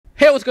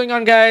Yo, what's going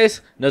on, guys?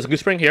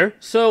 Spring here.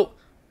 So,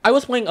 I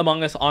was playing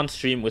Among Us on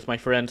stream with my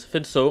friends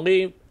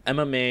FinnSowle,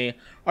 MMA,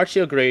 Archie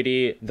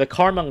O'Grady, the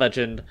Karma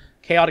Legend,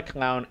 Chaotic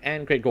Clown,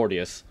 and Great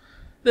Gordius.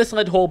 This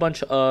led a whole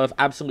bunch of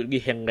absolutely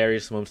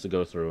hilarious moments to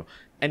go through.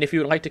 And if you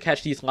would like to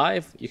catch these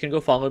live, you can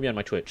go follow me on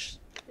my Twitch.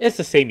 It's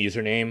the same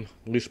username,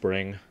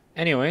 Spring.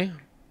 Anyway,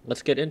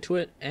 let's get into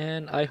it,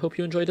 and I hope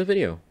you enjoyed the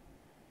video.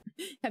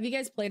 Have you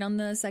guys played on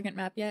the second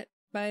map yet?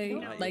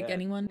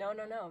 Anyone?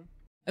 No.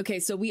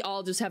 Okay, so we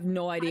all just have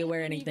no idea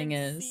where anything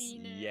is.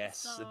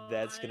 Yes,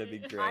 that's gonna be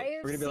great.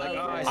 We're gonna be like,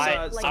 oh,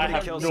 I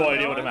have no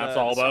idea what the map's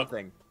all about.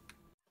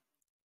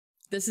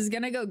 This is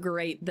gonna go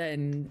great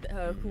then.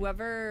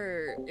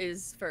 Whoever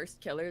is first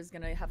killer is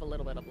gonna have a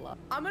little bit of luck.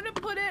 I'm gonna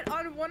put it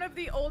on one of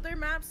the older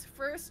maps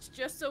first,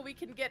 just so we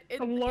can get in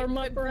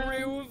the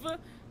groove.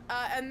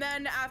 And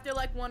then after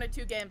like 1 or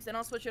 2 games, then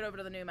I'll switch it over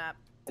to the new map.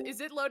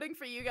 Is it loading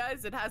for you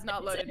guys? It has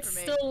not loaded for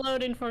me. It's still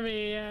loading for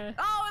me, yeah.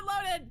 Oh, it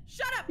loaded!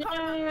 Shut up!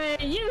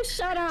 Yeah, you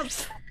shut up!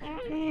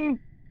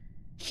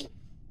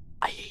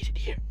 I hate it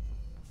here.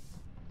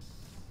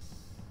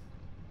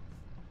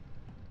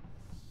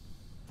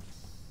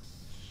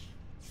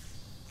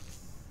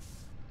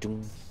 Oh,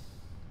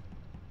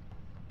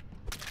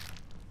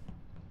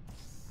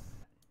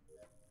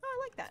 I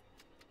like that.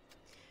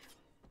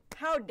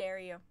 How dare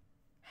you?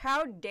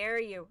 How dare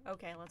you?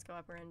 Okay, let's go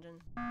upper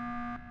engine.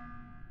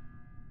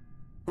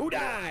 Who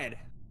died?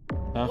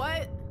 Huh?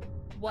 What?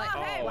 What?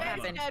 Oh, hey, what May's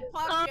happened? dead.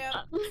 Fuck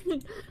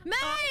you.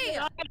 May!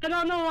 I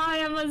don't know why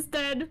Emma's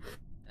dead.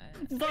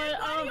 But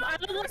I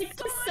would like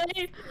to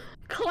say,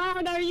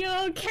 Clown, are you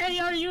okay?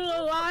 Are you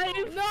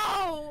alive?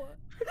 No!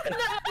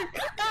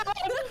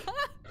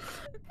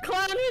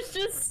 Clown was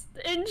just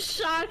in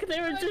shock. They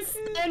were just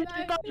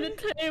standing by the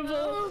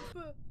table.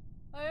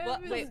 I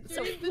haven't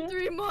streamed in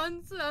 3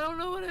 months. I don't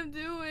know what I'm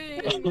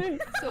doing.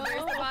 So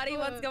where's the body?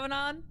 What's going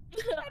on?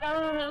 I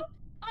don't know.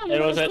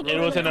 It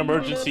was an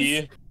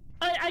emergency.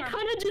 I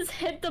kind of just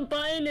hit the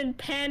button and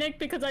panicked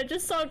because I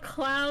just saw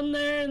Clown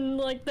there and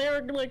like they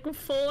were like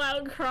full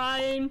out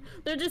crying.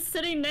 They're just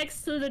sitting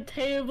next to the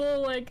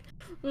table like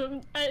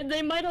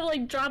they might have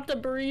like dropped a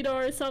burrito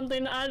or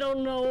something. I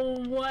don't know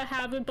what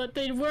happened, but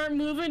they weren't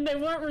moving. They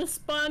weren't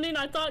responding.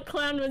 I thought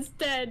Clown was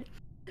dead.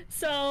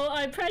 So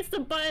I pressed the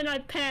button, I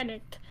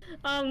panicked.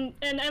 And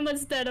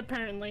Emma's dead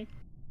apparently.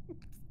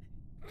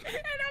 And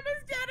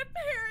Emma's dead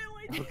apparently.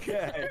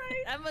 Okay.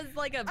 Emma's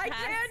like a I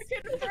can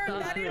confirm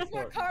that is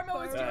what Karma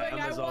was doing.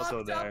 Emma's I walked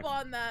also there. up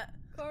on that.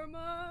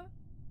 Karma,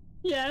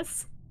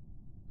 Yes.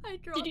 I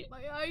dropped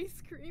my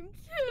ice cream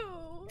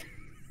too.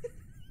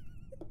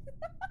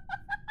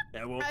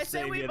 That won't I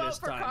say save we you vote this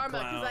for time, Karma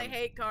because Clown. I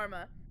hate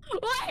Karma.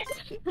 What?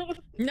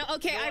 No,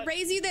 okay, I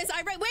raise you this.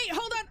 Wait,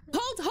 hold on.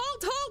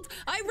 Hold.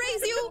 I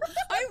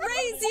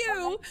raise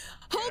you.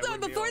 Hold on,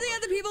 before the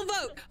other people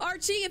vote.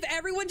 Archie, if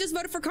everyone just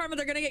voted for Karma,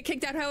 they're gonna get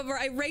kicked out. However,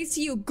 I raise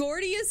to you.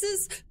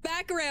 Gordius's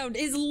background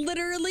is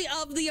literally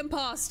of the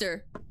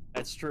imposter.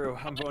 That's true.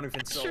 I'm voting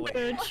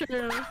FinnSowle.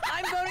 True.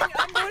 I'm voting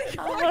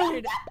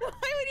hard.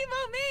 Why would you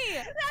vote me?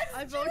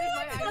 I voted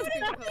my ice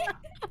cream cone.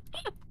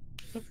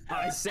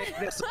 I say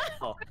this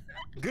all.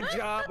 Good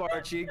job,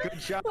 Archie. Good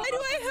job. Why do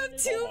I have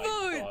 2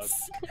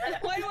 votes?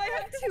 Why do I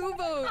have 2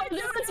 votes?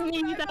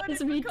 That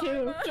was me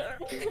too.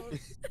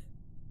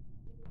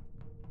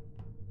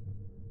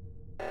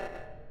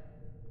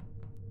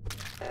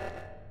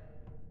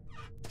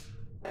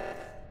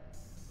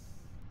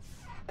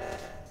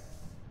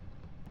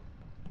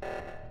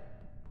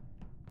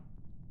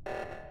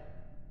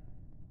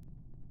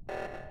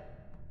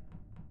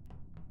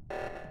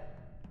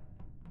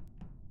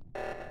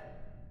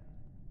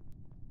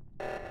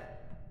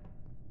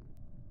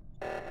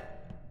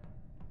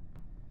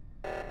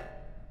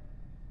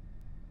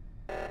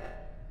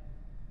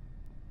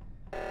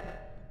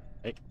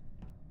 Hey.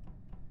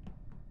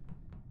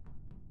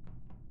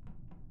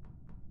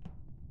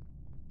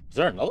 Is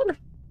there another?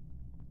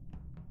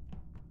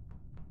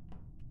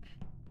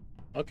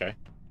 Okay.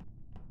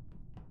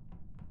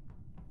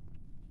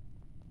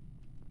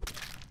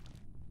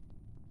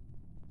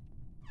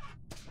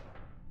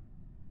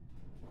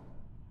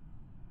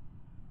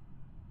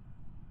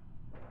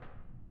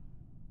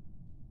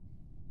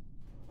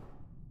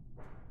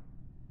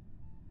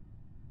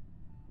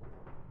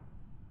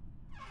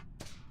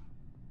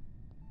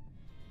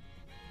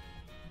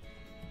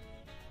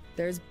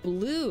 There's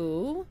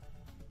blue.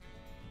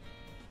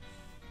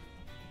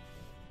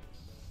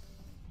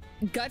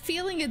 Gut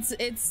feeling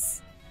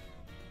it's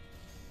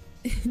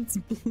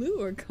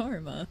blue or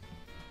Karma.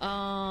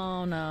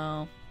 Oh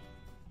no.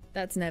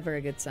 That's never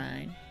a good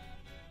sign.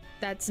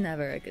 That's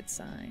never a good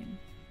sign.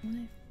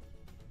 What?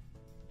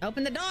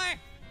 Open the door!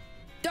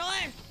 Door!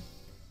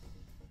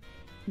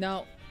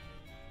 No.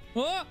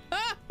 Oh!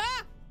 Ah!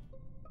 Ah!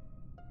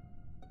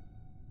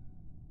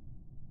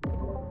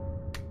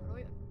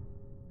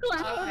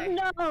 Clown,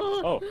 no!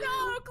 Oh.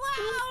 No,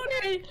 Clown!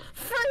 Okay,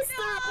 first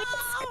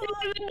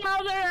they're and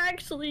now they're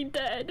actually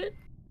dead.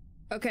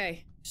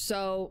 Okay,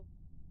 so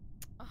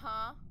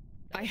Uh-huh.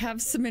 I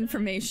have some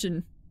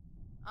information.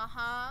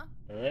 Uh-huh.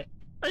 Alright.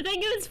 I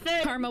think it was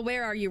Finn. Karma,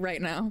 where are you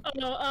right now?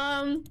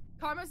 Oh,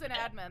 Karma's an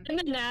admin. I'm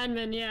an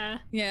admin, yeah.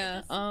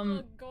 Yeah,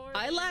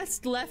 I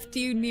last left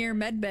you near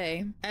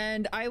medbay,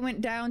 and I went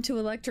down to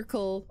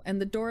electrical,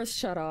 and the doors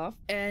shut off,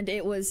 and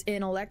it was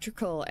in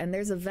electrical, and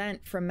there's a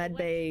vent from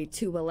medbay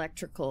to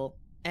electrical.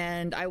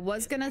 And I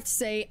was gonna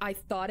say I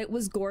thought it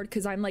was Gord,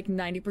 because I'm like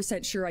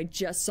 90% sure I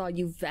just saw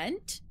you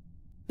vent,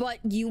 but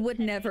you would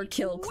never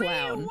kill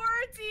Clown. We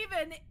weren't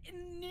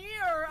even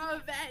near a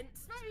vent.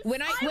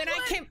 When I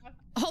came,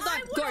 hold on, I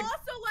would Gord.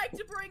 also like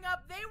to bring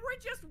up they were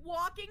just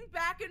walking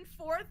back and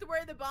forth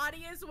where the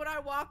body is when I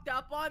walked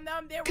up on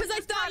them. Because I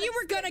thought you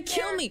were gonna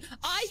kill me.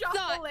 I thought,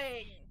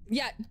 shuffling.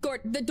 yeah,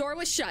 Gord, the door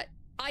was shut.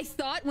 I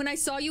thought when I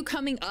saw you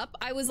coming up,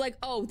 I was like,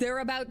 oh, they're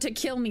about to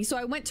kill me. So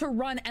I went to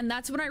run, and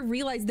that's when I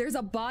realized there's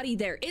a body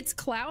there. It's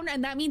Clown,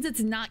 and that means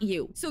it's not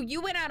you. So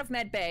you went out of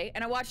medbay,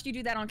 and I watched you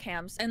do that on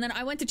cams. And then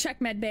I went to check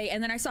medbay,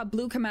 and then I saw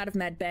Blue come out of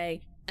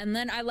medbay. And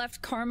then I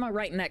left Karma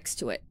right next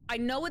to it. I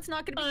know it's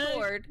not gonna be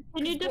Gord.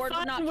 Can you Gord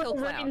would not define kill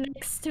what right Clown.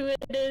 next to it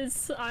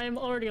is? I'm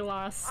already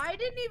lost. I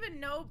didn't even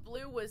know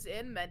Blue was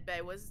in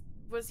medbay.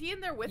 Was he in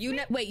there with You me?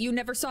 wait, you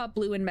never saw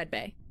Blue in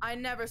medbay. I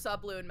never saw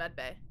Blue in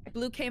medbay.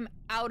 Blue came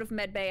out of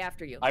medbay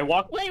after you. I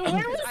walked. Wait, where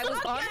was I was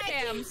on Okay.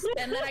 cams,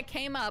 and then I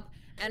came up,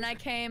 and I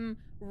came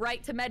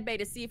right to medbay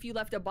to see if you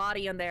left a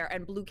body in there,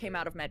 and Blue came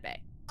out of medbay.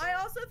 I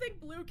also think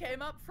Blue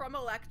came up from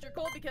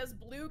electrical because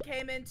Blue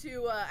came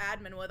into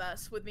admin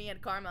with me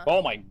and Karma.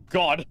 Oh my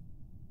god.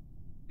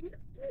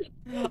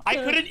 I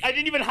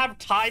didn't even have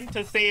time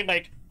to say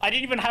like,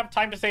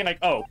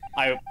 oh,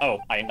 I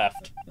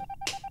left.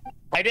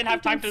 I didn't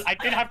have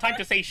time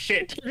to say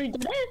shit.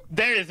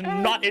 There is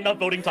not enough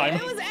voting time.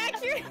 It was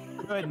accurate.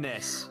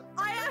 Goodness.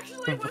 I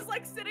actually was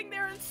like sitting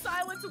there in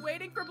silence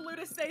waiting for Blue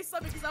to say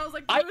something because I was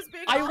like, I- Blue's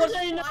being I was-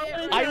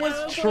 quiet. I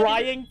was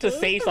trying to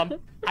say something.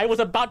 I was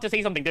about to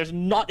say something. There's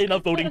not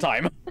enough voting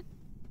time.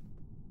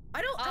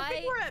 I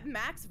think we're at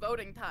max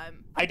voting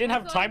time. I didn't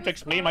have time to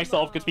explain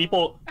myself because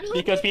people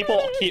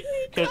keep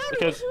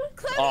because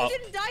Clown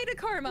didn't die to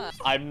Karma.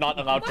 I'm not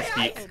allowed to My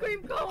speak. ice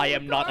cream cone, I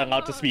am not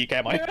allowed to Karma. speak,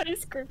 am I? Your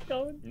ice cream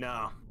cone.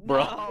 No.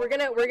 Bro. We're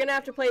gonna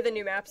have to play the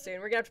new map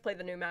soon. We're gonna have to play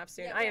the new map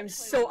soon. Yeah, I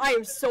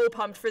am so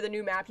pumped for the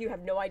new map. You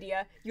have no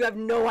idea. You have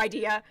no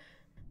idea.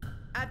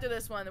 After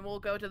this one, then we'll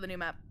go to the new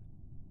map.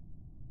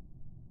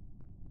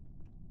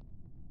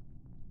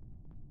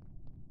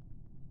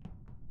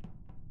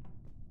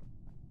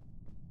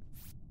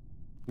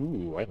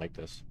 Ooh, I like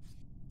this.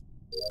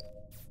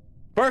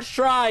 First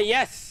try,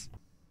 yes!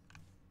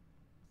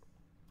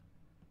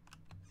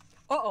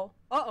 Uh-oh.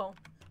 Uh-oh.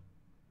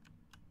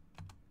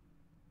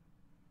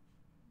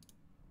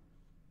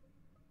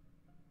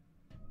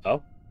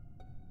 Oh.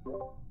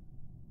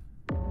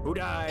 Who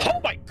died? Oh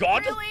my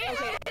god! Really?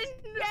 Okay.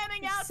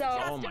 Spamming out So- to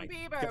Oh Justin my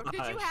Bieber. Did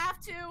you gosh. have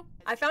to?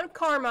 I found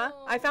Karma.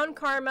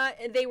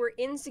 And they were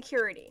in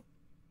security.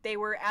 They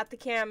were at the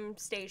cam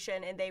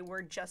station and they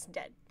were just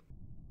dead.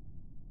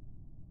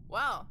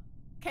 Well,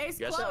 case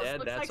Just closed. dead,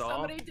 Looks like that's all?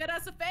 somebody did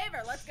us a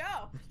favor. Let's go.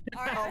 All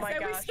right, Oh my I say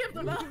we gosh. skipped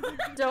them all.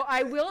 So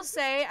I will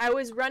say I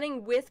was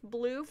running with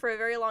Blue for a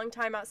very long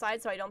time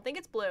outside, so I don't think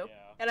it's Blue. Yeah.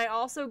 And I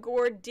also,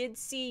 Gord, did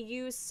see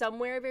you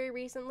somewhere very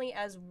recently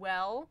as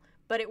well,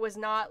 but it was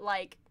not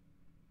like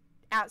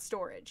at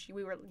storage. You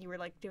were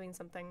like doing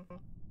something.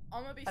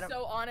 I'm gonna be I don't-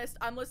 so honest.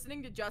 I'm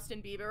listening to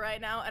Justin Bieber right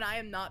now, and I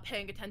am not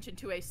paying attention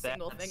to a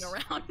single thing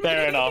That's- around me.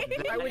 Fair enough.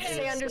 I would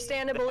say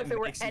understandable if there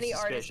were Makes you any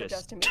artist of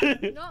suspicious. Justin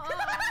Bieber. Not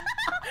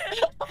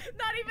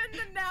even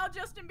the now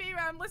Justin Bieber.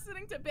 I'm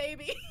listening to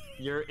Baby.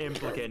 You're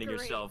implicating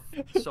Great. yourself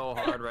so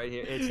hard right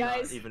here. It's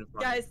Guys, not even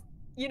funny. guys,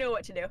 you know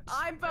what to do.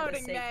 I'm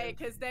voting sake nay of-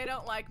 because they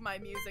don't like my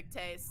music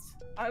taste.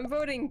 I'm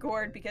voting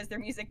Gord because their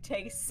music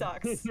taste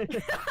sucks.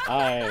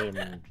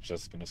 I'm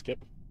just gonna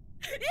skip.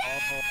 Oh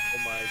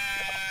my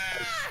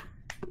gosh.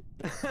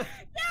 You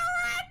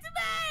wrecked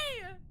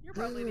me! You're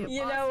probably the imposter.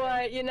 You know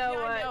what? You know Yeah,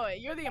 I know what? it.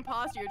 You're the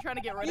imposter. You're trying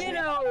to get rid of You me.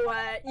 know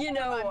what? You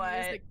know My what?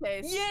 music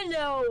taste. You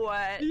know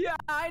what? Yeah,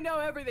 I know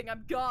everything.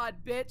 I'm God,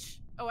 bitch.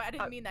 Oh, I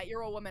didn't mean that.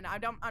 You're a woman.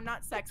 I'm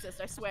not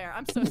sexist. I swear.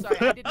 I'm so sorry.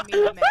 I didn't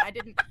mean that, man. I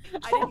didn't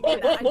mean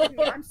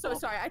that. I'm so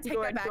sorry. I take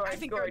that back. I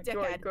think you're a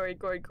dickhead.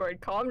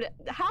 Gord, calm down.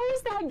 How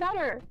is that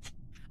better?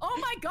 Oh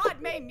my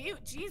God, May, mute.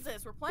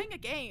 Jesus, we're playing a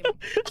game.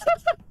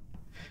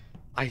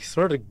 I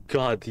swear to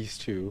God, these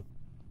two.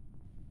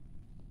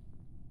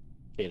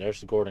 Okay,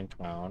 there's the Gordon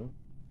Clown.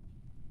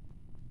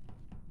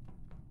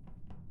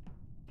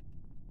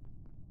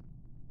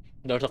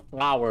 There's a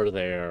flower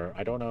there.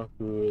 I don't know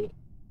who.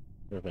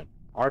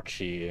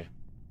 Archie.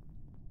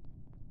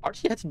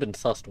 Archie hasn't been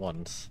sussed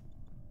once.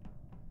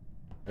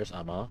 There's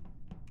Emma.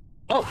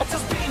 Oh!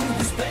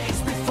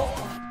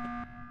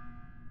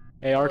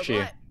 Hey Archie,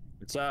 What?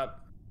 What's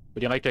up?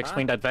 would you like to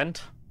explain that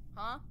vent?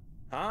 Huh?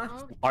 Huh?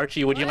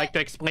 Archie, would you What? like to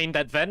explain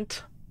that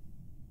vent?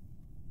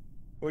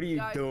 What are you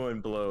Guys. doing,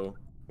 Blue?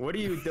 What are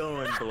you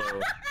doing, Blue?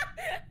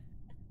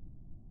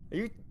 Are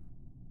you...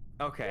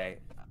 Okay.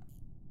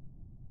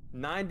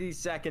 90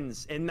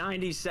 seconds. In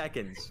 90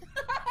 seconds.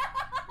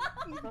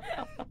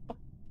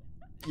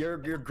 You're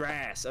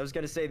grass. I was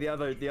gonna say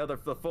the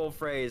full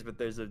phrase, but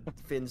there's a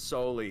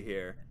FinnSowle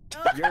here.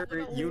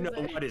 You know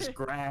what is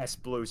grass,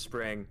 Blue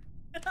Spring.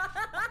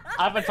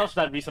 I haven't touched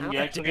that recently,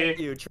 How actually. dare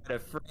you try to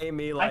frame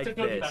me like I took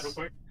that real this?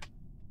 quick.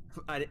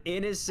 An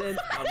innocent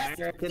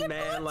American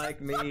man like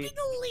me. Leave.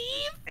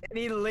 And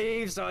he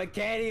leaves, so I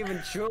can't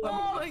even chew him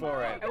up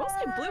for it. I will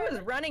say Blue was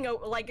running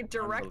like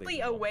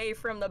directly Unbelievable. away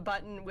from the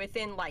button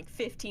within like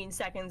 15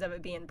 seconds of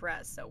it being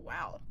pressed. So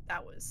wow,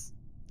 that was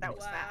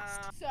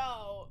fast.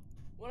 So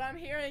what I'm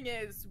hearing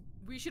is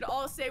we should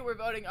all say we're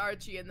voting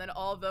Archie and then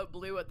all vote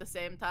Blue at the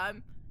same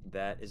time.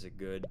 That is a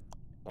good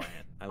plan.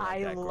 I like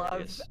I that, love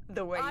Gorgeous.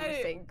 the way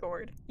you think,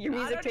 Gord. Your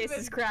music don't taste even-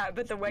 is crap,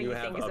 but the way you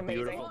have think is a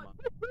amazing. beautiful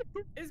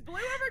mind. Is Blue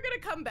ever gonna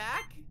come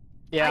back?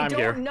 Yeah, I I'm don't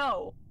here.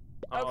 know.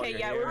 Oh, Okay, you're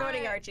yeah, here. we're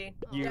voting Archie.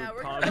 You Yeah,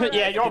 we're con- gonna-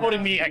 Yeah, you're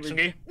voting me,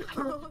 actually.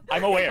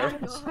 I'm aware.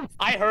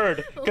 I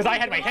heard, because I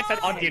had my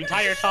headset on the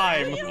entire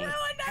time. You ruined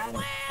our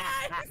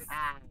plans!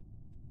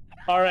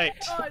 Alright.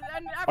 Oh,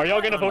 and Are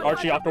y'all gonna vote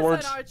Archie 100%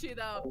 afterwards? Archie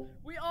though.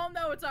 We all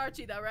know it's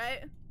Archie though,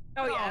 right?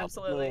 Oh yeah,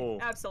 absolutely, Oh.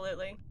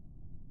 absolutely.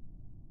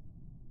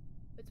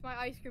 It's my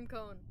ice cream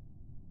cone.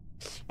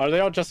 Are they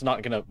all just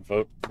not gonna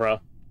vote, bruh?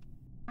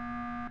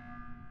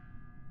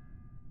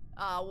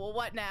 Well,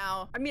 what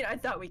now? I mean, I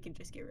thought we could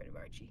just get rid of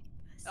Archie.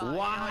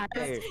 Why?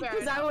 That's fair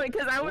Because enough.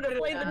 I would have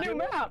played the new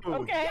map.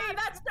 Okay. Yeah,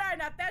 that's fair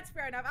enough. That's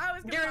fair enough. I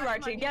was gonna Get rid of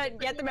watch Archie. my music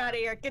Get them video. out of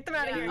here. Get them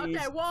out of Yeah, here.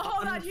 okay, well,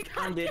 hold on. You gotta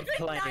Unfounded give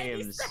me 90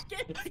 claims.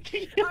 seconds.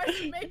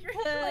 Archie, make your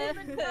claim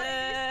in 90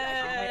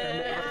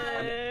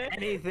 seconds.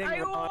 Anything I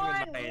wrong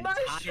in my want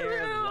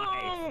entire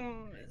life.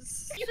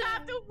 mushrooms. You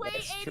have to wait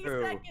It's 80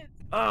 true. seconds.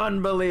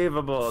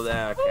 Unbelievable.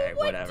 Okay, Who would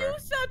whatever. do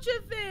such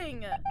a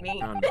thing?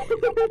 Me.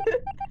 Unbelievable.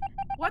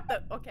 What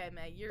the? Okay,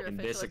 May, you're In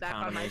this officially back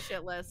on my economy.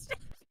 shit list.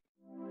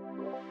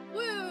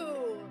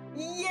 Woo!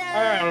 Yay!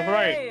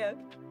 right.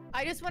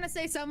 I just want to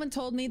say someone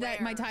told me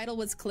that my Where? title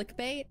was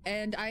clickbait,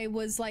 and I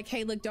was like,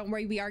 hey, look, don't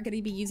worry, we are going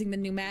to be using the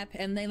new map,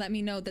 and they let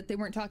me know that they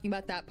weren't talking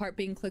about that part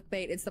being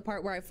clickbait. It's the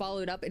part where I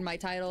followed up in my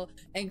title,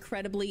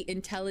 incredibly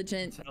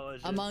intelligent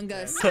Among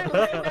Us. Call me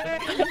the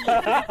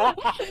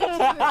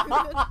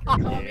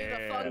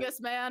Yeah.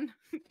 fungus man.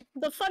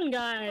 The fun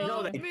guy.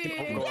 No, they Me. don't,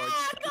 Yeah, Gorge.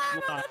 call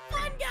me the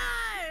fun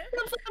guy.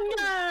 The fun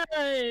guy.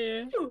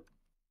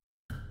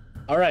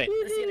 Alright.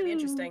 This is gonna be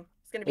interesting.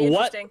 It's gonna be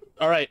What? interesting.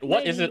 Alright,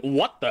 what is it?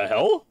 What the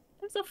hell?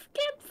 There's a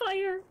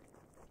campfire.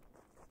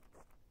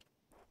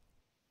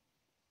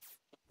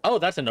 Oh,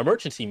 that's an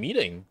emergency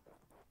meeting.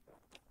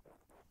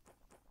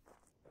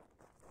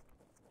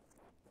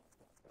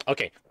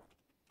 Okay.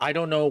 I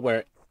don't know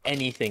where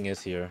anything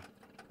is here.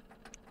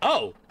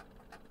 Oh!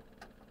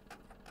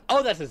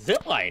 Oh, that's a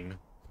zip line.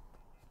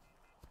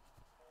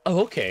 Oh,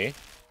 okay.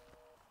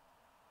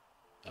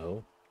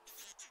 Oh.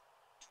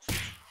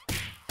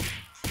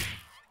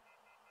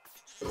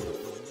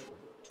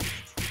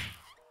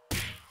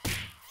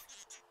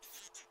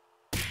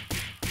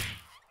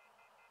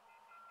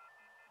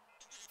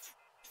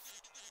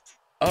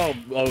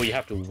 Oh, you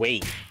have to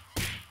wait.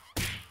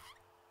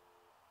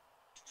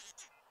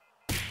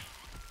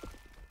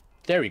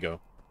 There we go.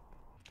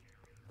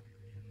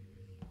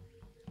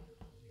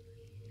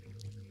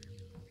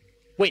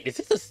 Wait, is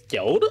this a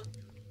skeld?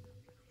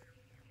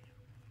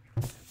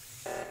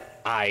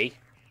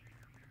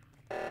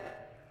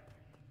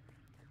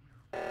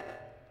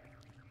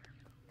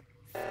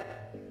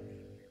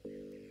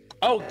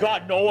 Oh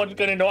god, no one's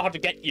gonna know how to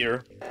get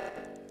here.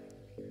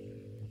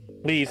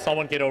 Please,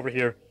 someone get over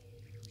here.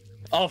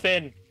 Oh,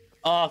 Finn.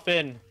 Oh,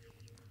 Finn.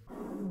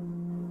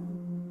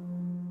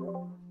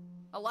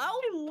 Hello?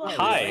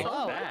 Hi.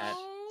 Not bad.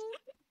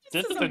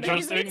 This is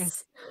interesting.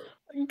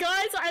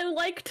 Guys, I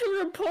like to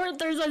report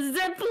there's a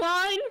zip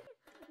line.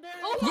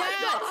 Oh my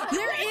Yeah, God.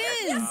 there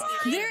is!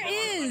 There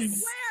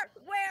is!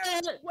 Where?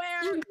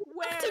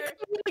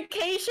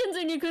 Communications,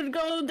 and you could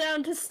go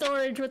down to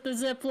storage with the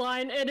zip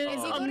line. It is If you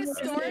go to amazing.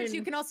 storage,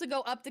 you can also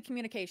go up to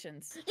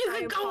communications. You I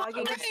can am go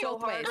hogging okay, so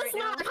both hard ways. That's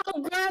right now. not how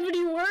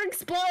gravity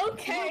works, but You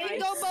okay. can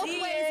go both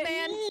see ways, it.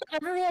 man.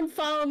 Everyone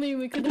follow me.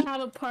 We could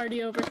have a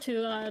party over to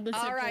the zip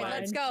All right, line.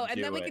 let's go. And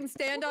Do then we it. can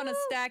stand on a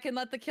stack and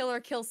let the killer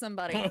kill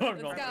somebody. No,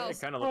 Let's no, go. It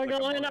kind of Are we looks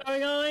like going? Among Are we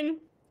going?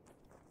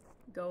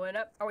 Going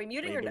up. Are we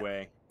muting or Lead the no?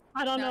 way.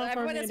 I don't No, know if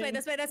everyone we're this way, meeting.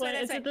 this way, this Wait, way,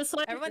 this is way. it this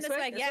way? Everyone this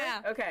way, This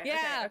yeah. Okay.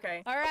 Yeah.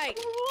 Okay. All right.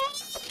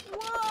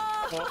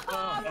 Whoa!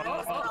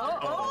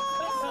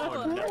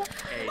 Oh, no. All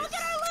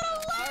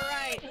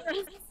right.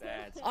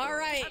 That's All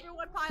right.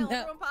 Everyone pile, No.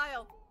 everyone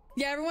pile.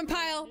 Yeah, everyone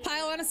pile.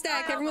 Pile on a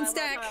stack. Everyone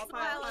stack.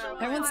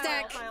 Everyone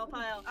stack. Pile.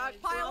 Pile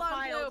We're all on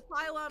piled. blue,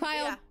 pile on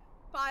Pile. yeah.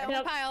 Pile.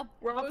 Yep. Pile.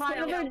 We're all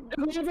piled.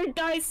 Whoever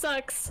dies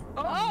sucks.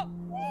 Oh!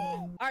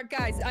 All right,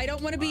 guys. I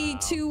don't want to be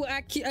too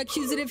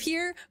accusative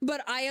here,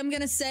 but I am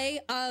gonna say,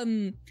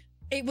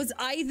 it was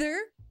either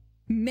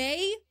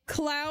May,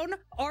 Clown,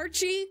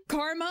 Archie,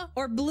 Karma,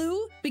 or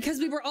Blue because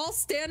we were all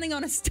standing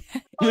on a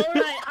stack. Alright,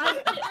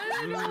 I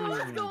don't know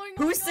what's going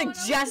Who on,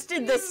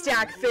 suggested the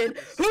stack, Finn?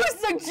 Who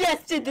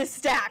suggested the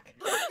stack?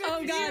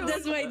 Oh god,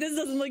 this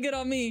doesn't look good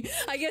on me.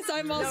 I guess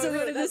I'm also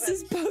one of the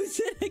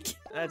supposed again.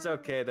 That's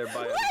okay, they're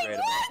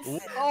biodegradable.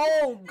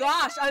 Oh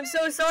gosh, I'm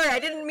so sorry. I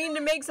didn't mean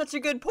to make such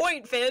a good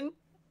point, Finn.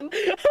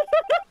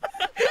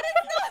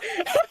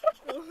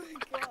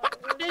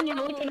 Finn, you're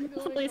looking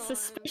really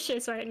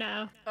suspicious right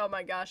now. Oh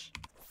my gosh.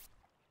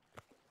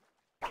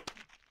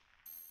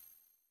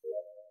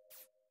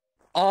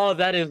 Oh,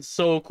 that is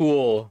so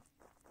cool.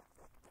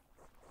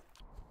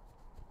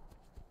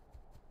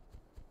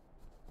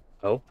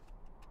 Oh.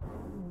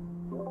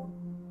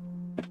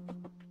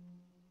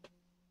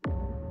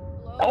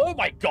 Oh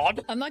my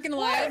god! I'm not gonna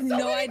lie, I have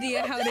no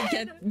idea how to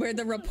get where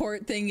the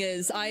report thing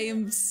is. I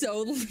am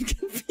so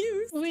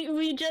confused.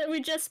 We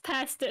just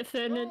passed it,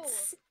 Finn.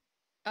 It's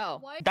Oh.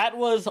 Why- That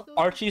was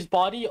Archie's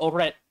body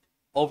over at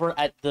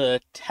the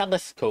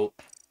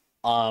telescope,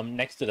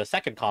 next to the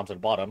second comms at the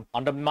bottom.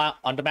 On the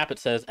map it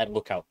says at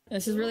lookout.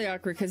 This is really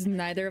awkward because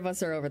neither of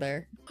us are over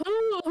there.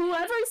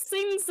 whoever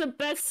sings the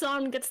best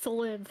song gets to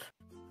live.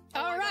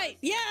 All right,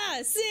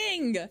 yeah,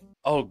 sing!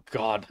 Oh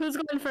god. Who's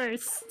going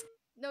first?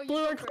 No, you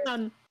Blue go or first.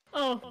 Clown?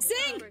 Oh.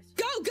 Sing!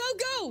 Go, go,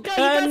 go! Go, you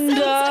got And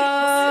sense. I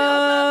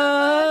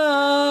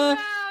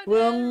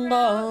will Alright,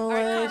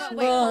 always Karma,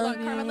 wait, hold on, love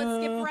Karma, let's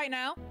skip you. right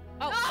now.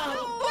 Oh,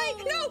 wait,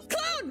 no,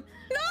 Clown!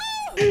 No!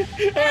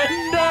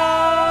 And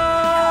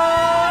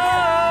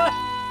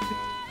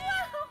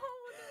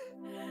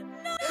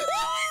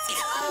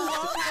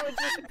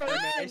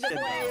Animation,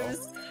 though.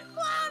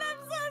 Clown, I'm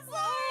so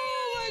sorry.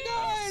 Oh my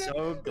god! I'm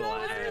so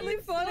glad. That was really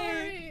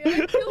funny.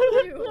 I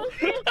killed you.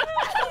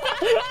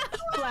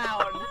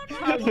 Clown,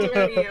 how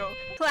dare you?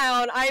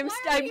 Clown, I'm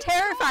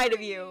terrified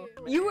of you.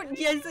 You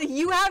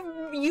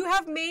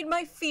have made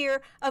my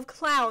fear of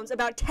clowns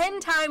about 10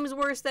 times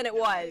worse than it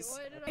was.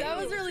 That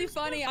was really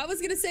funny. I was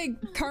gonna say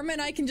Karma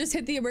and I can just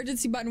hit the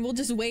emergency button. We'll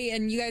just wait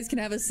and you guys can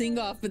have a sing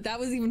off, but that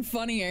was even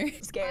funnier.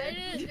 I'm scared.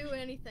 I didn't do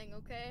anything,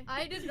 okay?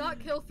 I did not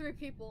kill 3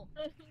 people.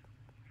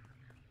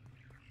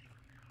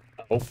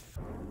 Oh,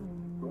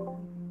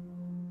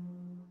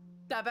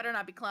 That better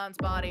not be Clown's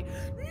body.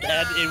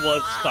 and it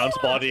was Clown's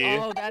body.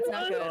 Oh, that's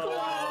not good.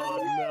 Oh,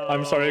 no.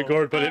 I'm sorry,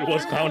 Gord, but it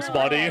was Clown's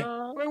body.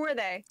 Where were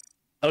they?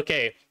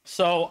 Okay,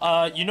 so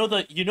you know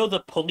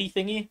the pulley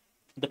thingy,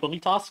 the pulley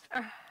task.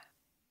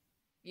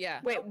 Yeah.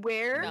 Wait,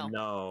 where? No.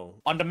 No.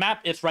 On the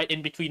map, it's right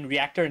in between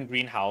reactor and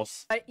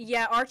greenhouse.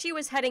 Yeah, Archie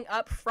was heading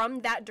up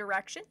from that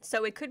direction,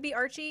 so it could be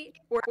Archie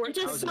or I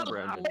just was saw never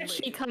ending.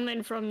 Archie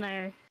coming from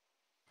there.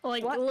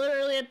 Like, What?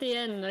 literally at the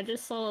end, I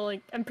just saw,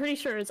 like, I'm pretty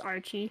sure it's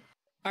Archie.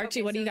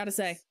 Archie, Okay, what do you so gotta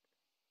say?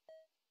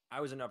 I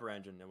was an upper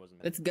engine, it wasn't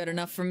me. That's good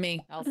enough for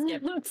me. I'll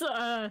skip. It's,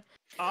 Oh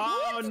no!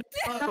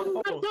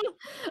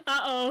 Uh-oh.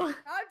 How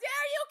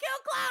dare you kill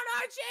Clown,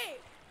 Archie?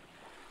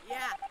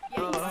 Yeah.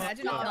 Oh.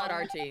 Imagine it's not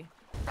Archie.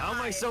 How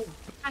am I so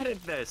bad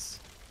at this?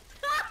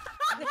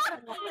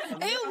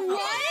 It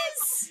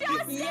was?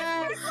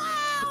 Yes.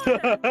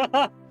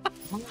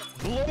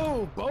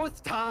 Blue,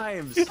 both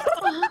times!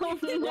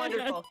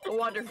 Wonderful.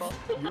 Wonderful.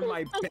 You're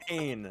my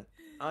bane.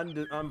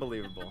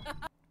 Unbelievable.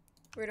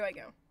 Where do I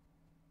go?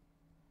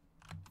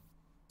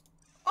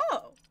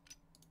 Oh.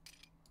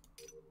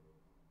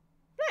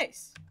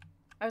 Nice.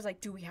 I was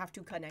like, do we have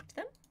to connect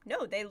them?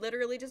 No, they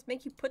literally just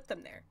make you put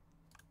them there.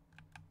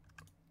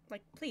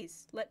 Like,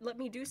 please, let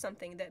me do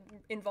something that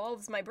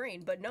involves my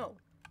brain, but no.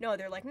 No,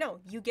 they're like, no,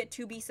 you get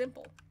to be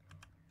simple.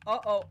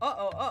 Uh-oh,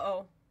 uh-oh,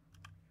 uh-oh.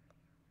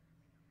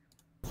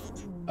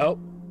 Oh.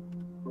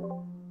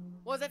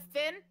 Was it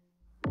Finn?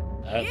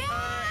 Uh,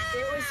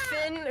 It was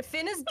Finn.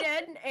 Finn is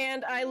dead,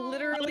 and I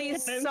literally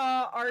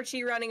saw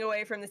Archie running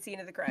away from the scene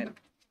of the crime.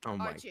 Oh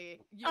my.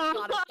 Archie, you Oh,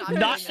 gotta stop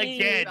Not doing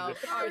that again. to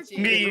yourself, Archie.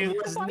 Me.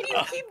 Why do you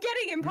keep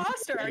getting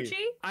imposter, Archie?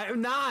 I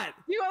am not!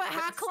 You have a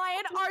hack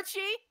client, Archie?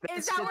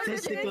 Is that what it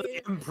statistically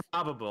is?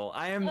 improbable.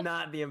 I am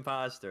not the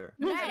imposter.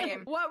 Hey,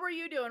 what were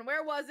you doing?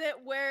 Where was it?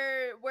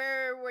 Where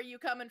were you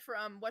coming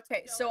from? What's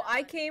Okay, going so I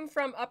on? came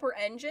from Upper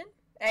Engine.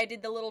 I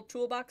did the little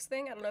toolbox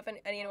thing. I don't know if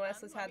anyone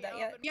else has had that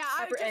yet. Yeah,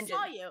 I Upper just Engine.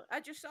 saw you.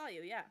 I just saw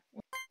you. Yeah.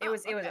 It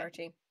was okay.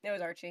 Archie. It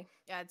was Archie.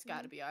 Yeah, it's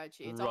got to be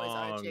Archie. It's always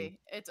Wrong. Archie.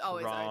 It's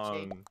always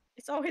Archie. Wrong.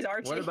 It's always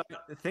Archie. What about,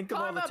 think of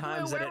all the Karma, Blue,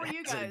 times that where it were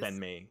you hasn't guys? been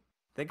me.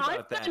 Think I've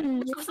about that. been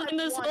nothing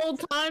this whole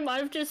time.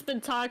 I've just been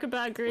talking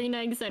about green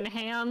eggs and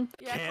ham.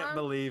 Yeah, Can't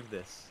Karma, believe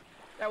this.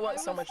 I want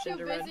so much too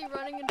gingerbread. busy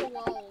running into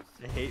walls.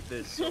 I hate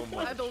this so I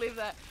much. believe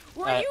that.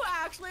 Were Uh, you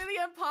actually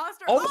the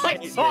imposter? Oh my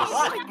yes.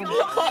 god!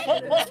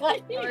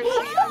 Archie,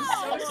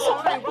 I'm so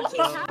sorry. What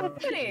keeps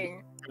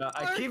happening?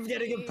 I keep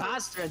getting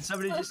imposter and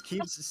somebody just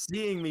keeps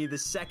seeing me the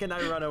second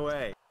I run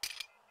away.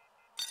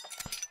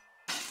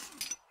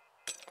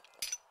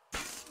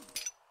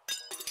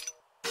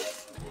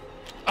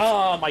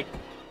 Oh my...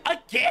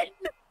 Again?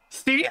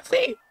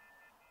 Seriously?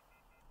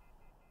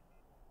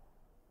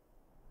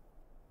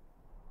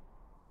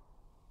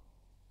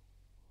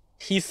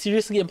 He's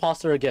seriously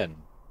imposter again.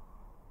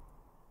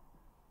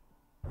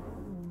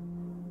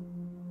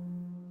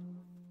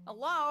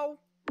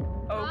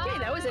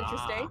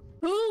 interesting.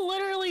 Who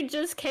literally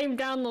just came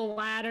down the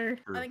ladder?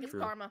 I think it's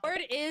Karma.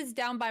 Bird is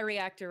down by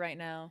reactor right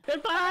now.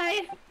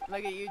 Goodbye.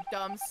 Look at you,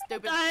 dumb,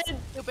 stupid, Bye.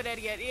 stupid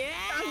idiot. Yeah!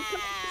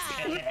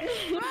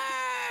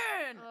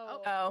 Burn!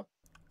 Oh.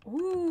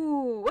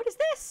 Ooh, what is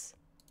this?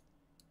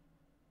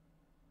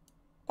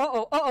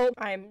 Uh-oh.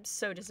 I'm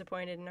so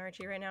disappointed in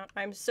Archie right now.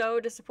 I'm so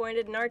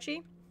disappointed in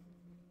Archie.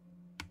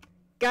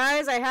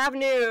 Guys, I have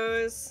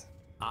news.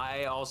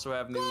 I also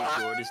have news.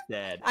 Gord is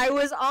dead. I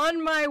was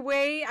on my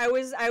way. I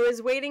was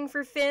waiting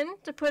for Finn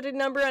to put a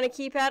number on a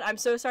keypad. I'm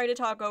so sorry to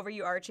talk over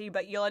you, Archie,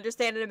 but you'll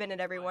understand in a minute,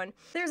 everyone.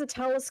 There's a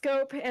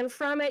telescope, and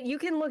from it, you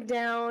can look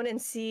down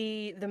and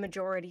see the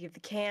majority of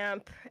the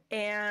camp.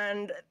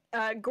 And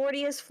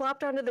Gordius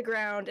flopped onto the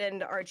ground,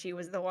 and Archie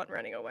was the one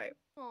running away.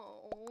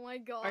 Oh my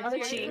god. Archie.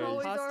 Archie.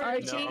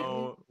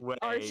 No way.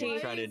 Archie.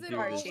 Trying to do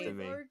this to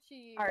me.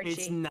 Archie.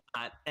 It's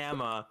not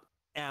Emma.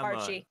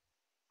 Archie.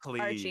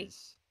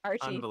 Please. Archie.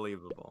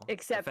 Unbelievable.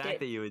 Accept the fact it.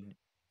 that you would.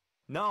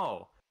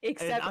 No.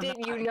 Accept I'm it.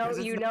 not, You 'cause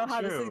it's know not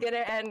how this is true.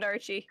 gonna end,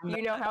 Archie.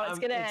 You know how it's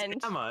gonna end.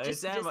 Emma.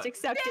 Just Emma.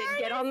 accept it.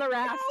 Get on the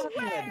raft.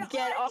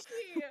 Get off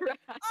the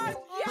raft.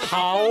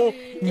 How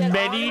Get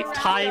many on the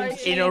times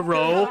raft, in a Archie.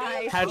 row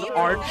Goodbye. has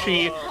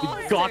Archie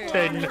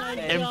gotten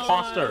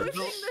imposter?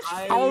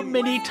 How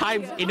many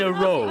times in a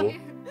row?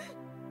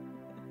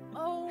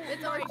 Oh,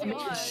 It's my Archie. Make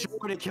god.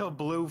 sure to kill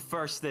Blue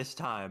first this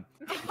time.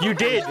 You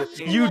did.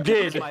 You That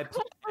did. was my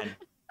plan.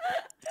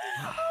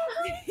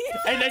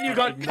 And then you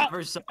got caught.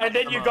 Never saw And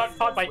then you Emma got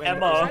caught by when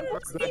Emma. I there's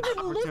wasn't a even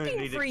opportunity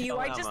looking to for you. kill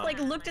I just Emma. like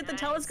looked at the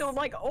telescope. I'm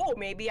like, oh,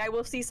 maybe I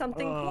will see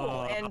something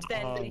cool. And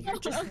then you're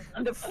just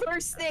the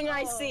first thing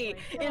I see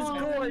is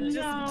Gord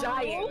just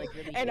dying,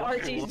 and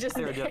Archie's just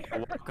What mirror there. did I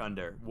walk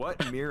under?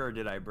 What mirror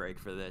did I break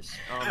for this?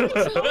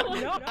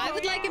 I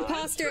would like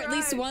imposter at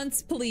least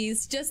once,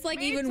 please. Just like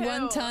Me even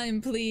one too.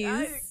 time,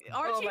 please.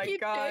 Archie my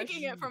keeps gosh.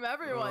 taking it from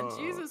everyone. Oh.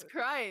 Jesus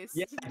Christ.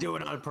 Yeah, I do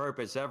it on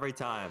purpose every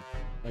time.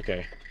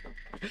 Okay.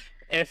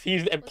 If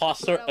he's Let's just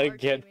imposter vote out Archie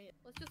again.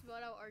 Let's just vote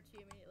out Archie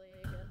immediately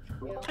again.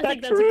 You know? I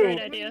think that's a True. great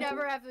We idea.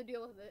 never have to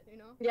deal with it, you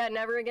know? Yeah,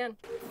 never again.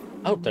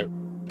 Out there.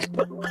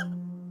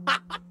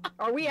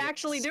 Are we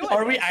actually doing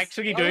Are we this?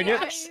 actually Are doing we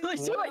it? actually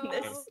doing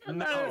this?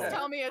 No. Just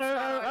tell me it's not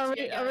Are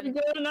Archie we again.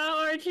 going now,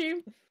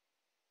 Archie?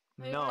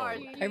 No.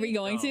 Archie, Are we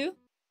going No. to?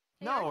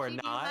 Hey, No, we're Archie,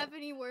 Do not. you have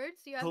any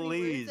words? Do you have any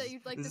Please. words that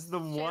you'd like This to is the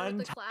share one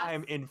with the class?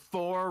 time in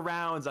 4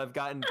 rounds I've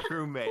gotten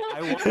crewmate.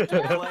 I want to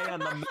play on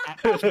the map,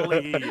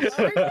 please.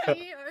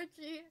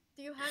 Archie,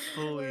 do you have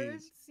any Please.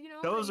 words? You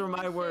know, Those that are you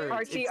my wanna share? words.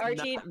 Archie, it's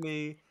Archie. not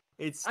me.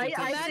 It's I-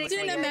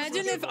 statistically Imagine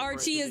if impossible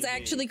Archie for it is to be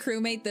actually me.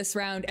 crewmate this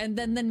round, and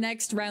then the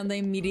next round they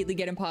immediately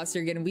get imposter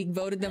again, and we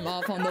voted them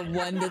off on the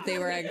one that they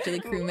were actually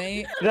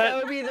crewmate. That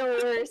would be the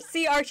worst.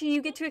 See, Archie,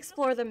 you get to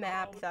explore the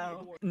map,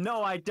 though.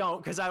 No, I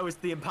don't, because I was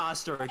the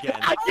imposter again.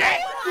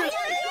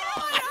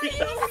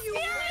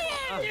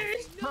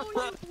 There's no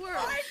new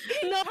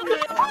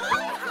words.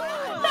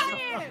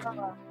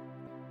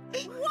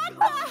 What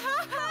the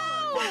hell?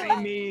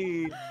 Why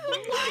me?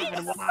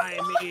 God, why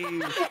me?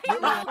 What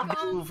did I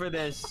do for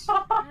this?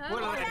 What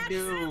did I do?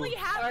 Accidentally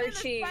happened in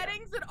Archie. the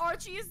settings that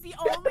Archie is the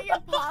only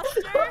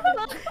imposter?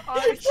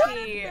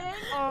 Archie.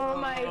 Oh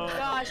my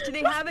gosh. Do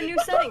they have a new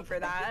setting for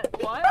that?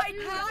 What?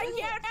 Not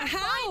yet.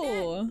 How?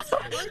 What's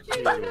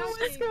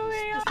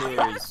going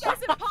on? It says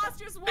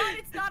imposters 1,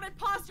 it's not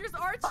imposters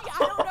Archie. I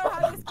don't know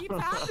how this keeps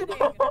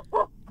happening.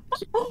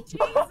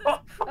 Jesus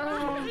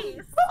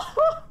Christ.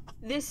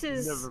 This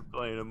is. Never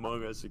playing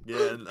Among Us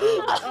again.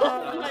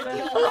 Oh my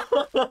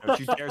god. Don't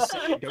you dare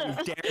say it. Don't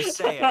you dare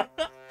say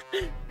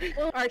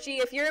it. Archie,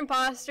 if you're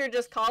imposter,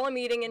 just call a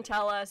meeting and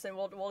tell us, and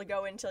we'll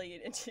go until you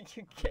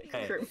get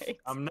Hey, crewmates.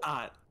 I'm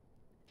not.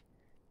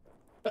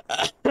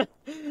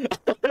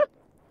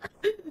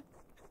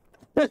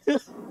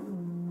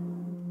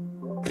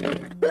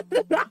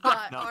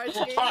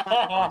 Archie.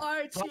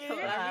 Archie.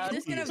 I'm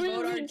just gonna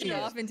vote Archie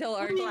off until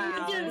Archie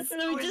Wow. is.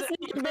 We just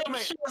need to make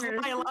Crewmate, sure.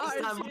 that's my last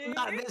time, Archie. but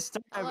not this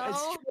time. Hello? It's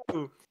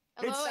true.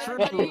 Hello, It's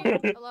everybody?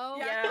 true. Hello?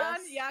 Yeah,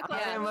 yeah, I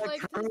Clara. am a I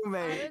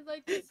crewmate. would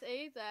like to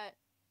say that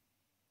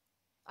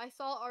I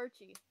saw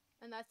Archie,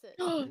 and that's it.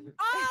 Oh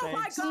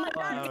my Thanks, god,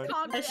 Cloud. that's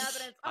concrete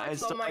evidence. I Archie.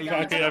 saw you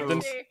God. too.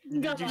 Evidence.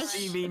 Did you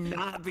see me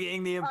not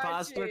being the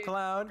imposter, Archie.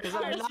 Cloud? Because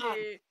I'm not.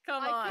 Archie,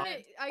 come on.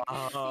 I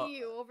couldn't see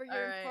you over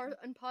your Alright.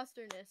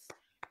 imposterness.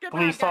 Good Please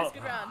round, guys, stop.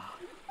 good round.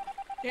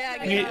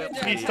 Yeah,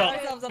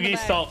 Please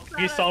stop.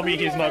 Please tell me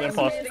he's not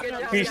imposter.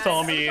 Please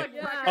tell me.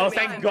 Oh,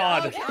 thank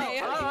God.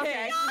 Okay.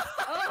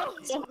 Oh.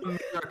 It's a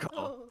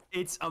miracle.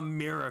 It's a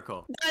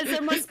miracle. Guys,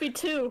 there must be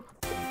 2.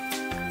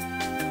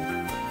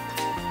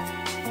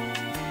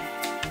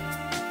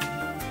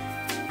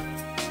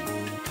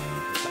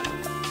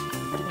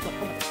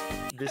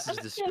 This is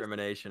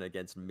discrimination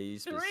against me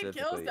 3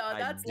 specifically. kills though,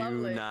 that's I do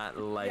lovely. not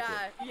like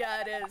it.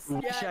 Yeah, it is.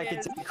 Wish Yeah, I it could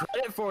is. take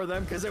credit for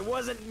them because it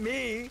wasn't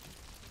me.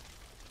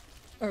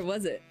 Or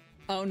was it?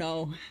 Oh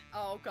no.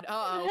 Oh god.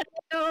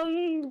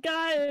 Uh-oh.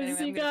 Guys, Anyway,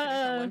 I'm you gonna finish my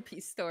got One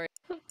Piece story.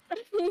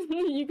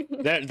 you,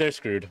 They're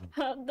screwed.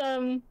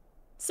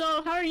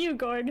 so how are you,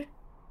 Gord?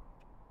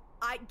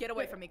 Get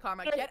away from me,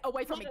 Karma. Get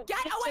away from me.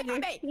 Get away from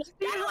me.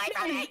 Get away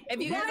from me. If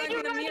you guys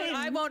aren't gonna mute,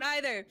 I won't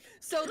either.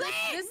 So this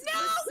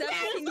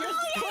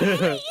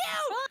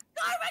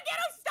Karma, get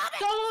him. Stop it.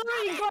 Don't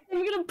worry,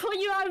 I'm gonna put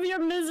you out of your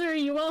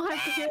misery. You won't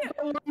have to get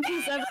One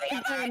Piece ever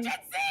again.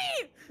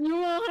 Emergency. You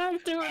won't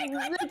have to.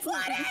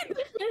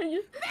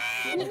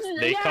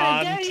 They I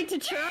can't. dare you to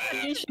try.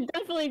 You should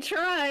definitely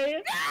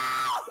try.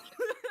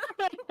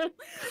 I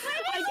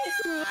get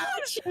to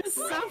watch you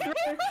suffer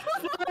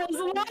for as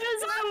long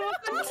as I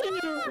want to.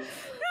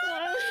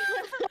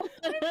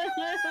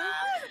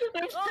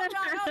 Oh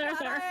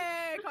god,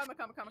 hey, Karma.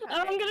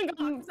 I'm gonna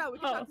go. We can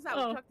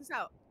talk this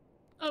out.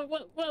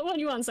 What do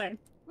you want to say?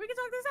 We can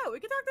talk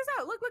this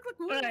out. Look.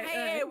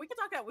 Hey, we can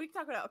talk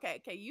it out.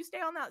 Okay, you stay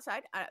on that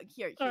side.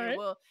 Here, Alright.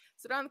 we'll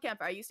sit on the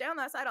campfire. You stay on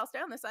that side, I'll stay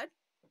on this side.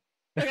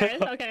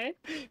 Okay.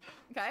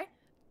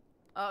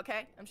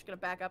 Okay, I'm just gonna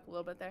back up a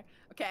little bit there.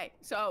 Okay,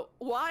 so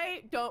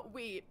why don't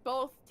we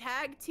both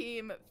tag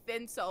team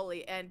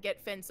FinnSowle and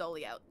get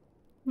FinnSowle out?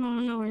 Oh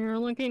no, you're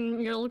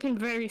looking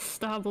very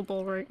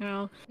stoppable right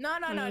now. No,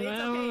 it's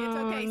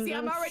okay. See,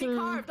 I'm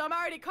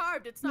already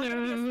carved. It's not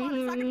gonna be as fun.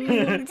 It's not gonna be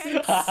as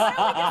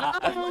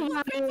fun,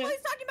 okay?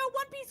 He's talking about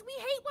One Piece. We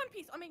hate One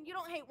Piece. I mean, you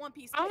don't hate One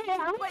Piece. I like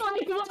One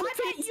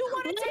Piece. You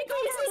want to take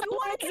over. You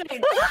want to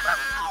take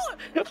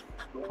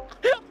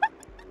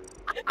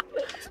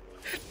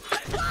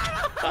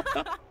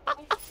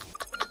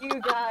You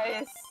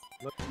guys.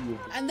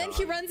 And then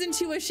he runs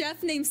into a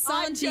chef named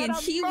Sanji, and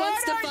gonna he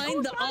wants to murder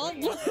find the all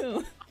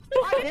blue.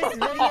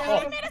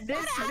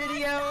 This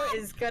video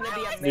is gonna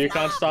be amazing. You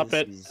can't stop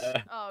it.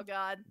 Oh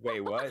god.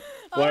 Wait, what?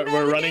 We're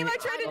The running. game I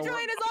tried to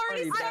join has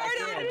already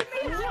started.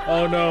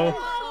 Oh no.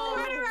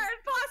 Murderer,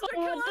 imposter,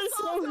 kill us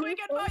all so we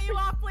can vote you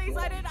off, please.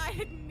 I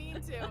didn't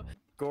mean to.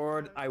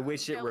 Gord, I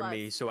wish it Kill were us.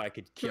 me so I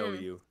could kill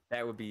you.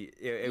 That would be.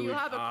 It You would,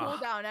 have a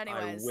cooldown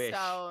anyways, I wish.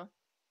 so.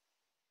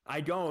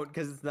 I don't,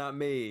 because it's not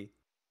me.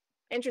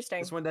 Interesting.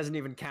 This one doesn't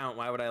even count.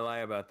 Why would I lie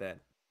about that?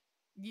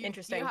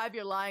 Interesting. You have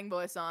your lying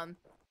voice on.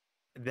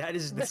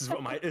 This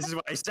is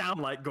what I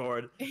sound like,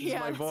 Gord. This is Yeah,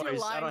 my it's your voice.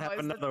 I lying don't have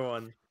voice. another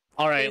one.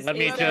 All right, let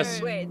me is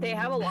just. Wait, they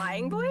have a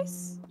lying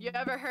voice? You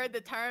ever heard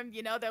the term,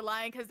 you know, they're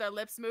lying because their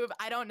lips move?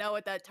 I don't know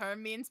what that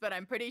term means, but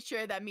I'm pretty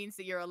sure that means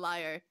that you're a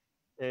liar.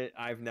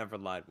 I've never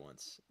lied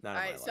once. Not in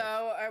my Alright, life.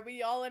 so are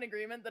we all in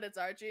agreement that it's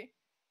Archie?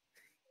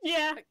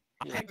 Yeah.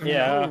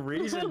 Yeah. No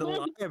reason to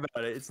lie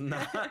about it. It's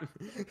not.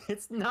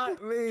 It's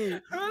not me. Who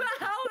the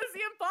hell is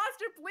the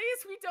imposter?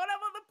 Please, we don't have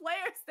all the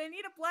players. They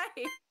need to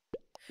play.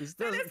 This It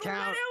doesn't is count.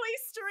 literally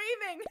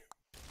streaming.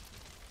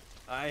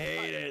 I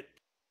hate it.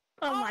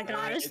 Oh my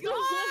gosh.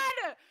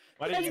 God!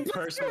 Why did you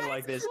personally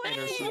like this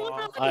inner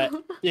sloth?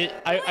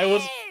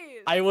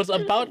 I was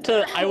about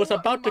to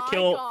my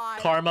kill God.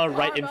 Karma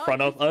right in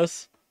front of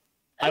us.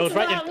 I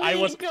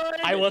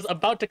was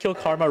about to kill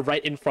Karma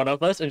right in front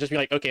of us and just be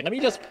like, okay, let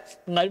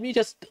me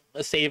just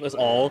save us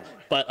all.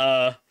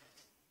 But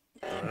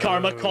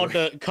Karma called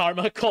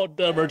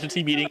the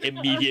emergency meeting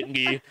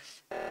immediately.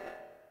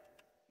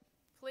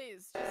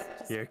 Please,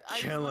 just You're I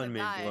just killing wanna me,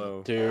 die. Blue.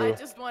 I Two,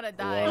 just want to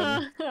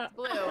die. one.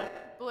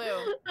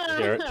 Blue.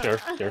 Sure.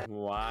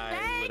 Why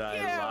Thank would I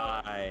you.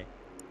 lie?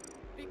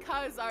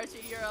 Because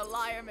Archie, you're a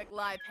liar,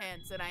 McLie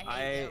pants, and I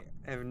hate you.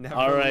 I have never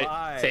All right,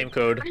 lied. same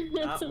code.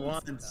 Not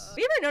once. Have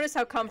you ever noticed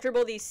how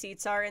comfortable these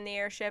seats are in the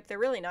airship? They're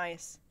really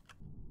nice.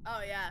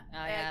 Oh yeah.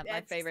 Oh, yeah, my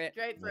It's favorite.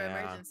 Great for Yeah.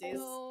 emergencies.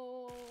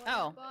 No,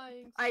 Oh. I'm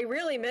dying. I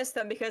really miss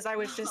them because I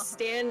was just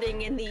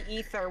standing in the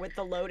ether with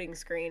the loading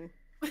screen.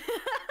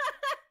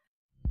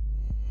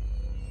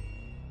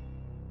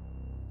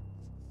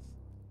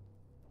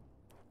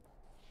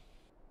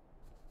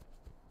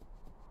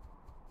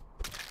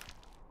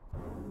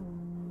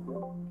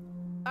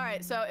 All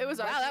right, so it was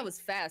Archie. Wow, that was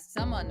fast.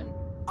 Someone.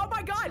 Oh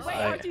my God! Wait,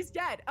 Archie's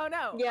dead. Oh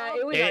no. Yeah, Oh,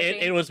 it was Archie.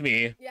 It was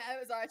me. Yeah, it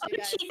was Archie.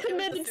 Guys. She It was a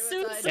committed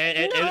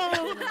suicide.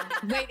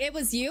 suicide. Wait, it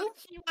was you?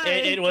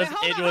 It was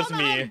Hold on,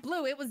 me.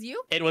 Blue, it was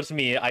you? It was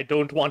me. I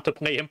don't want to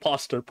play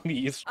imposter,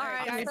 please. All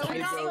right, Guys, so we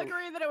please all don't.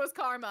 agree that it was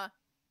Karma.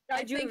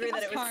 I do agree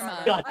that it was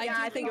Karma. God. Yeah,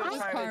 I think it was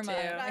Karma. Karma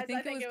too. I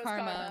think it was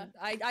Karma.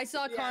 I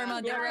saw Yeah. Karma.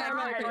 Yeah, They were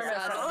Karma, acting pretty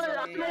Karma, sus.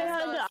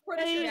 Karma.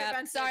 Pretty sure Yeah,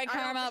 defensive. sorry, I don't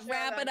Karma. think so,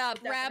 Wrap it though. up.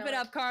 Wrap it Definitely.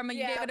 up, Karma. You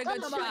Yeah, gave it a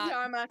good come on, shot.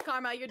 Karma.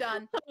 Karma, you're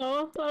done.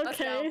 Oh, Let's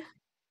go. okay.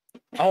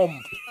 Oh.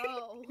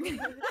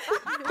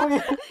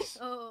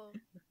 Oh.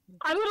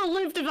 I would have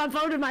lived if I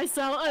voted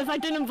myself. If I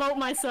didn't vote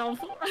myself.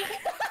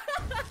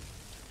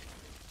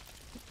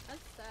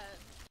 That's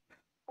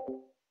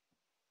sad.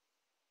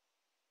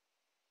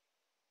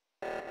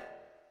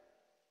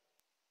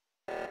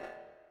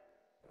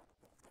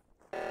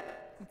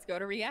 Let's go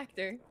to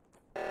reactor.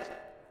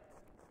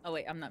 Oh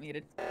wait, I'm not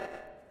muted.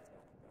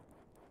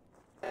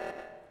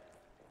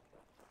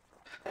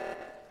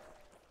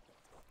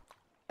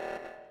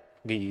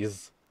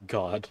 Please,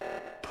 God,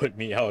 put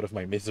me out of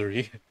my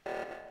misery.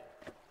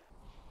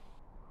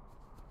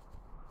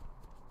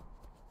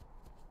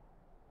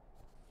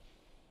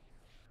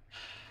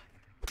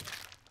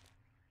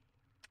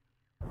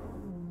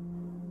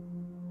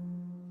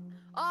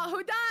 Oh,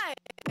 who died?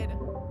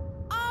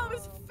 Oh, it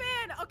was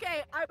Finn. Okay,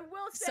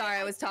 say, Sorry,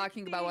 I was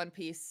talking about One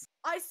Piece.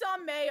 I saw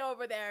May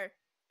over there.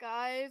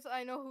 Guys,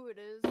 I know who it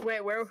is. Wait,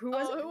 who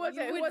was Oh, it? who was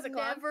it? You Who was it, would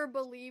Clown? never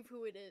believe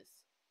who it is.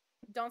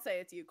 Don't say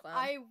it's you, Clown.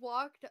 I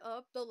walked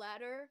up the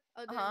ladder,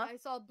 and then Uh-huh. I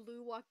saw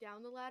Blue walk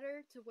down the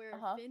ladder to where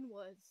Uh-huh. Finn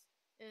was.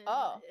 And,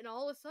 Oh. and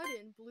all of a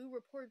sudden, Blue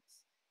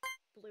reports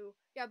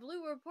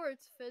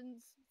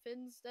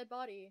Finn's dead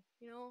body,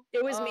 you know?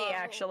 It was Oh. me,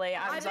 actually.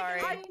 I'm sorry.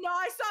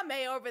 I saw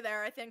May over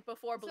there, I think,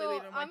 before Blue So,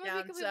 even I'm went gonna down,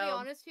 be completely so...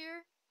 honest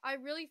here. I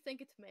really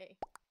think it's May.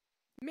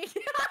 Me?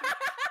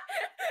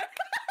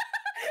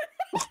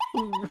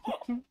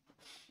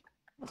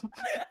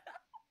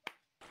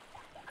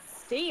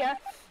 See ya.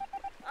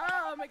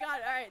 Oh my god,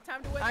 alright,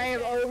 time to win I am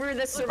this game. over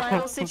this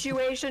survival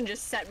situation.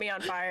 Just set me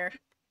on fire.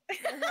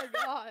 Oh my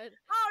god.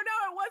 Oh no,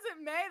 it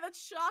wasn't May,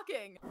 that's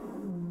shocking.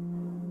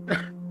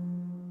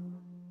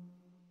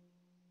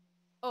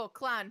 Oh,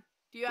 Clown,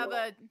 do you have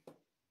a...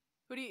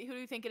 Who do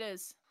you think it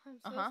is? I'm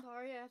so Uh-huh.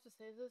 sorry I have to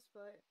say this,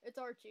 but it's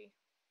Archie.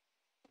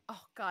 Oh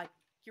god,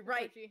 you're It's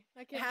right. Archie.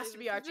 I can't has believe to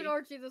be it. It's been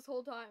Archie. Archie this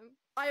whole time.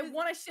 I It's-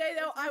 want to say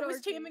though, it's I was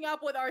Archie. teaming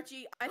up with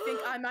Archie. I think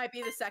I might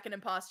be the second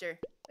imposter.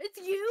 It's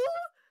you?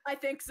 I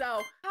think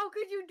so. How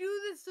could you do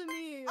this to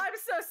me? I'm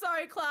so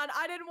sorry, Clown.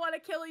 I didn't want to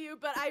kill you,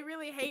 but I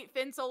really hate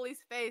FinnSowle's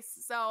face,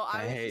 so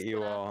I was hate just you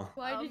gonna- all.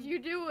 Why did um, you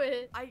do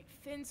it?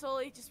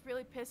 FinnSowle just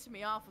really pissed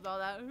me off with all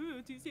that.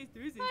 Tuesdays,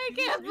 Thursdays. I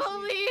Tuesdays, can't Thursdays."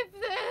 believe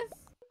this.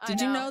 I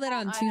Did you know that on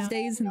I know.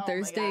 Tuesdays and Oh my God.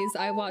 Thursdays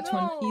I watch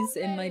One No Piece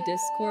in my way.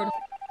 Discord?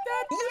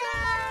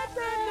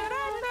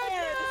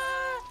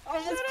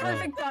 Oh, that's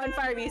perfect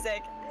bonfire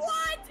music.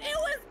 What? It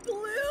was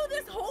Blue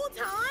this whole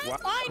time? Wow.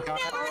 I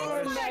never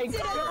Oh my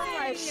expected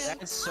gosh. it!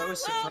 That's so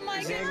Oh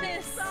my surprising.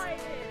 goodness!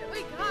 Excited.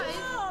 Wait, guys.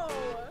 No.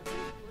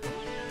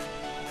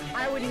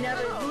 I would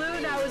never.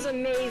 Blue, that was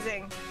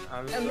amazing.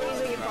 I'm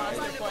Amazing surprised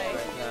imposter play.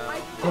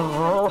 right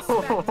now.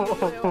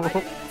 I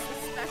didn't even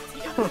suspect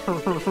you, Blue. I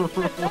didn't even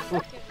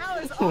suspect you. That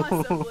was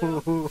awesome,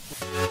 Blue.